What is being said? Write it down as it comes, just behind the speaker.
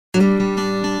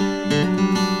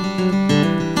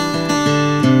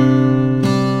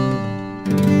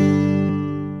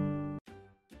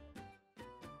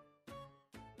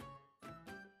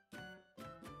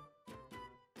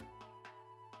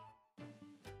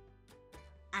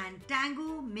and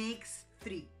Tango makes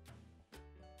 3.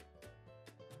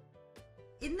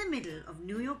 In the middle of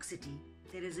New York City,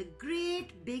 there is a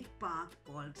great big park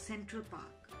called Central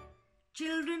Park.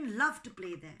 Children love to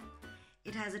play there.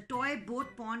 It has a toy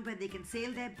boat pond where they can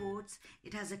sail their boats.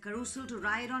 It has a carousel to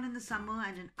ride on in the summer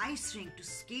and an ice rink to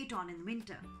skate on in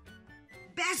winter.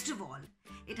 Best of all,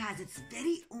 it has its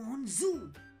very own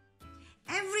zoo.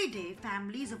 Every day,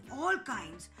 families of all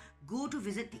kinds go to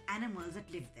visit the animals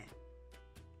that live there.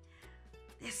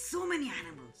 There's so many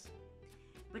animals.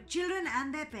 But children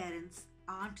and their parents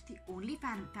aren't the only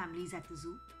families at the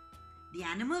zoo. The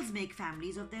animals make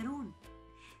families of their own.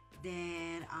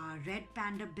 There are red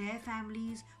panda bear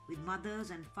families with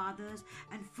mothers and fathers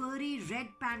and furry red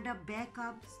panda bear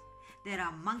cubs. There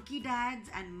are monkey dads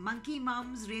and monkey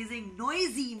mums raising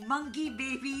noisy monkey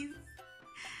babies.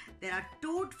 There are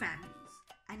toad families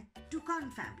and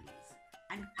toucan families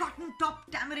and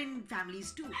cotton-top tamarin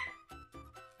families too.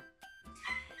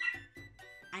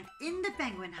 And in the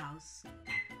penguin house,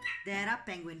 there are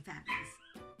penguin families.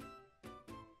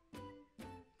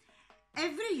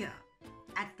 Every year,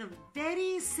 at the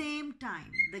very same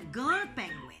time, the girl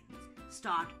penguins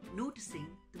start noticing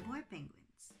the boy penguins.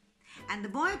 And the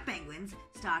boy penguins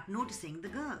start noticing the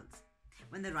girls.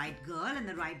 When the right girl and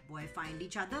the right boy find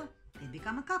each other, they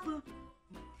become a couple.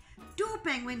 2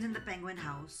 penguins in the penguin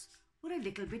house were a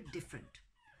little bit different.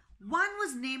 One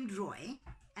was named Roy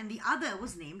and the other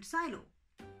was named Silo.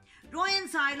 Roy and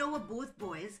Silo were both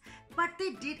boys, but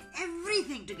they did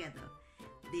everything together.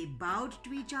 They bowed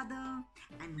to each other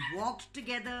and walked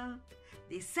together.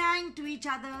 They sang to each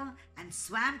other and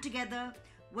swam together.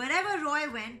 Wherever Roy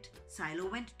went, Silo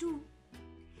went too.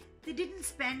 They didn't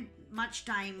spend much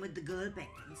time with the girl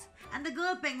penguins, and the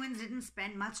girl penguins didn't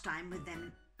spend much time with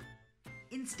them.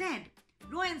 Instead,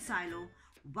 Roy and Silo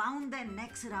wound their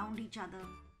necks around each other.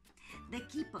 Their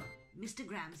keeper, Mr.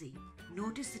 Gramsci,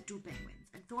 noticed the 2 penguins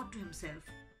and thought to himself,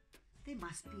 they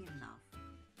must be in love.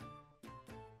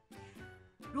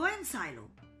 Roy and Silo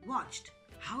watched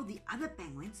how the other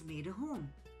penguins made a home.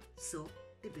 So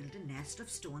they built a nest of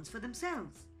stones for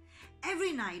themselves.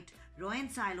 Every night, Roy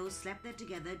and Silo slept there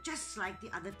together just like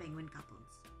the other penguin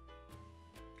couples.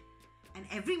 And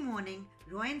every morning,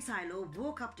 Roy and Silo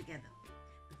woke up together.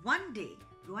 But one day,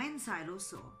 Roy and Silo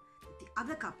saw that the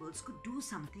other couples could do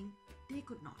something they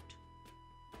could not.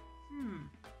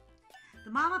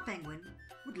 The mama penguin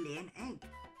would lay an egg.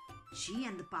 She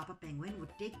and the papa penguin would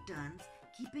take turns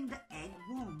keeping the egg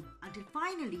warm until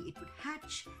finally it would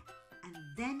hatch, and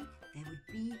then there would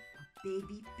be a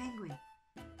baby penguin.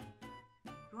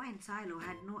 Roy and Silo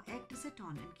had no egg to sit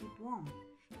on and keep warm.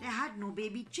 They had no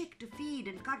baby chick to feed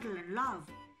and cuddle and love.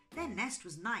 Their nest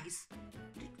was nice,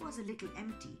 but it was a little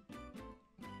empty.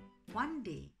 One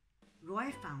day,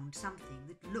 Roy found something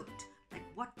that looked like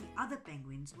what the other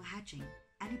penguins were hatching,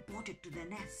 and he brought it to their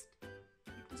nest.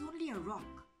 It was only a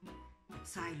rock, but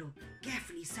Silo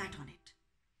carefully sat on it,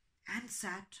 and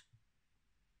sat,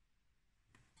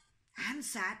 and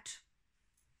sat.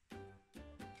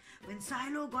 When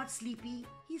Silo got sleepy,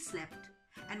 he slept,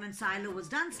 and when Silo was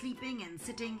done sleeping and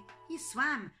sitting, he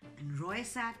swam, and Roy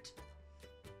sat.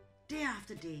 Day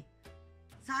after day,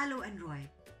 Silo and Roy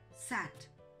sat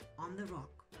on the rock.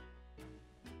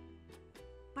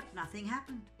 But nothing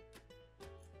happened.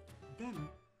 Then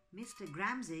Mr.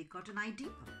 Gramsci got an idea.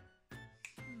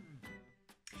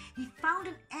 He found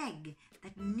an egg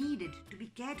that needed to be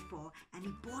cared for, and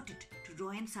he brought it to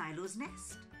Roy and Silo's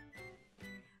nest.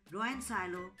 Roy and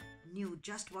Silo knew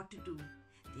just what to do.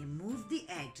 They moved the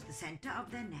egg to the center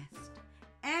of their nest.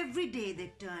 Every day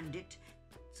they turned it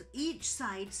so each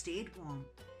side stayed warm.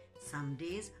 Some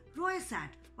days Roy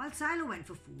sat while Silo went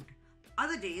for food.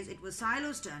 Other days it was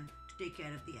Silo's turn to take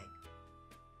care of the egg.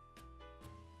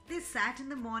 They sat in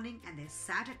the morning and they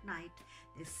sat at night.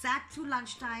 They sat through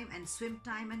lunchtime and swim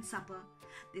time and supper.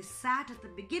 They sat at the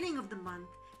beginning of the month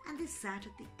and they sat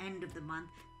at the end of the month,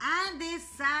 and they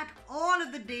sat all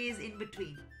of the days in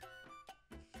between.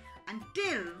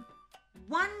 Until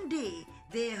one day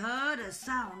they heard a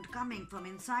sound coming from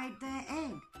inside their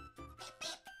egg. Beep,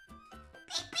 beep,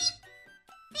 beep, beep,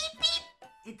 beep,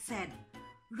 beep, it said.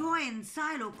 Roy and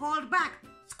Silo called back,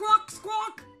 squawk,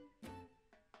 squawk.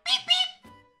 Beep,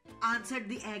 beep, answered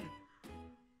the egg.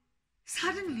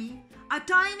 Suddenly, a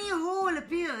tiny hole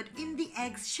appeared in the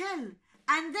egg's shell,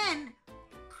 and then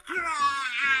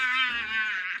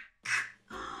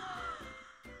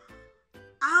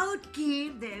out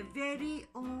came their very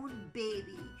own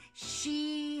baby.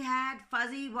 She had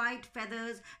fuzzy white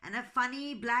feathers and a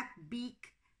funny black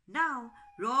beak. Now,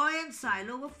 Roy and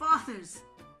Silo were fathers.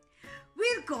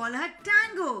 We'll call her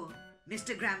Tango,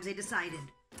 Mr. Gramsci decided.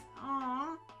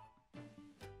 Aww.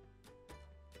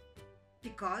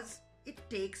 because it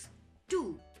takes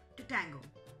two to tango.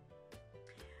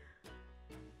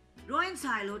 Roy and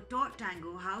Silo taught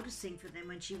Tango how to sing for them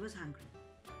when she was hungry.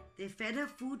 They fed her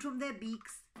food from their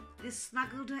beaks. They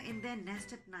snuggled her in their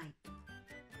nest at night.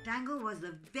 Tango was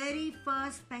the very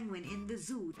first penguin in the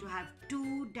zoo to have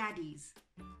two daddies.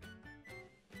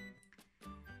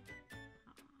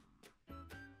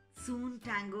 Soon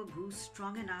Tango grew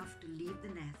strong enough to leave the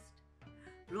nest.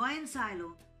 Roy and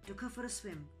Silo took her for a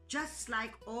swim, just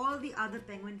like all the other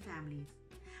penguin families.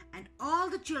 And all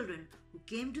the children who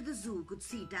came to the zoo could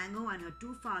see Tango and her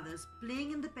two fathers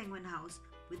playing in the penguin house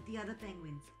with the other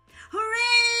penguins.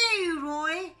 Hooray,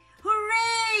 Roy!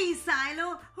 Hooray,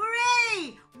 Silo!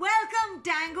 Hooray! Welcome,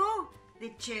 Tango!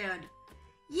 They cheered.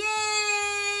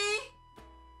 Yay!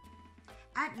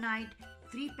 At night,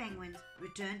 3 penguins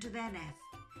returned to their nest.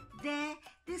 There,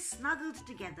 they snuggled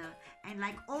together, and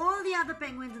like all the other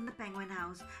penguins in the penguin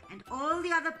house, and all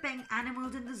the other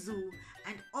animals in the zoo,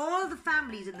 and all the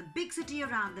families in the big city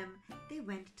around them, they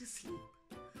went to sleep.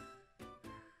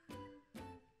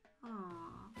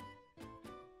 Aww.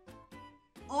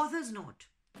 Author's note.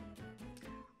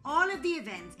 All of the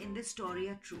events in this story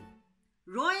are true.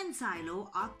 Roy and Silo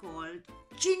are called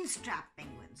chin-strap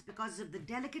penguins because of the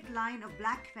delicate line of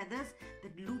black feathers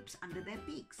that loops under their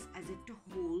beaks as if to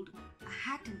hold a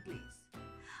hat in place.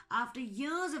 After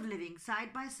years of living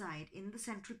side by side in the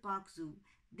Central Park Zoo,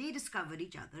 they discovered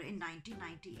each other in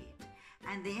 1998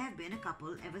 and they have been a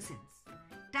couple ever since.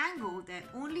 Tango, their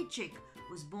only chick,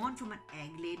 was born from an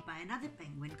egg laid by another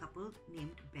penguin couple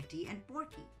named Betty and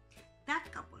Porky.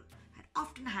 That couple had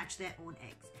often hatched their own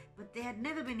eggs, but they had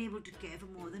never been able to care for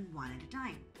more than one at a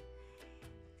time.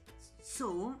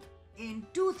 So, in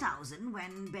 2000,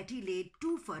 when Betty laid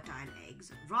 2 fertile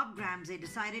eggs, Rob Ramsay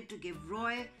decided to give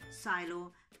Roy,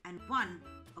 Silo, and one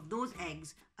of those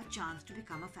eggs a chance to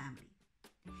become a family.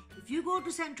 If you go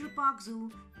to Central Park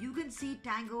Zoo, you can see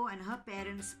Tango and her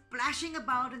parents splashing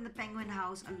about in the penguin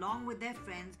house along with their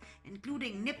friends,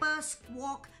 including Nipper,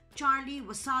 Squawk, Charlie,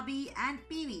 Wasabi, and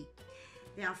Peewee.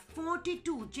 There are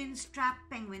 42 chin-strap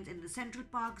penguins in the Central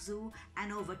Park Zoo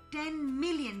and over 10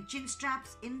 million chin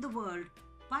straps in the world,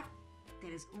 but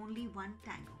there is only one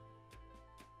Tango.